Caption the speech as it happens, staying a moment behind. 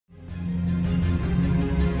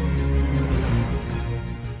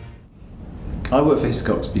I work for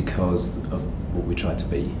Hiscox because of what we try to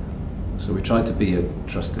be. So we try to be a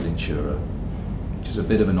trusted insurer, which is a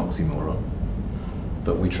bit of an oxymoron,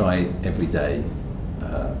 but we try every day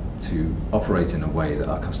to operate in a way that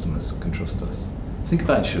our customers can trust us. Think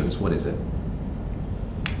about insurance. What is it?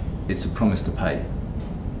 It's a promise to pay.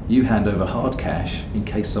 You hand over hard cash in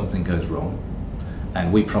case something goes wrong,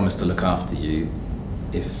 and we promise to look after you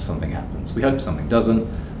if something happens. We hope something doesn't,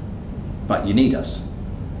 but you need us.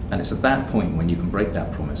 And it's at that point when you can break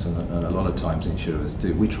that promise, and a lot of times insurers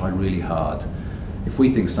do. We try really hard. If we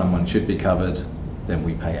think someone should be covered, then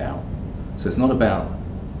we pay out. So it's not about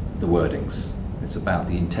the wordings, it's about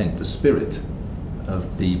the intent, the spirit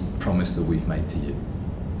of the promise that we've made to you,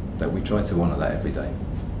 that we try to honour that every day.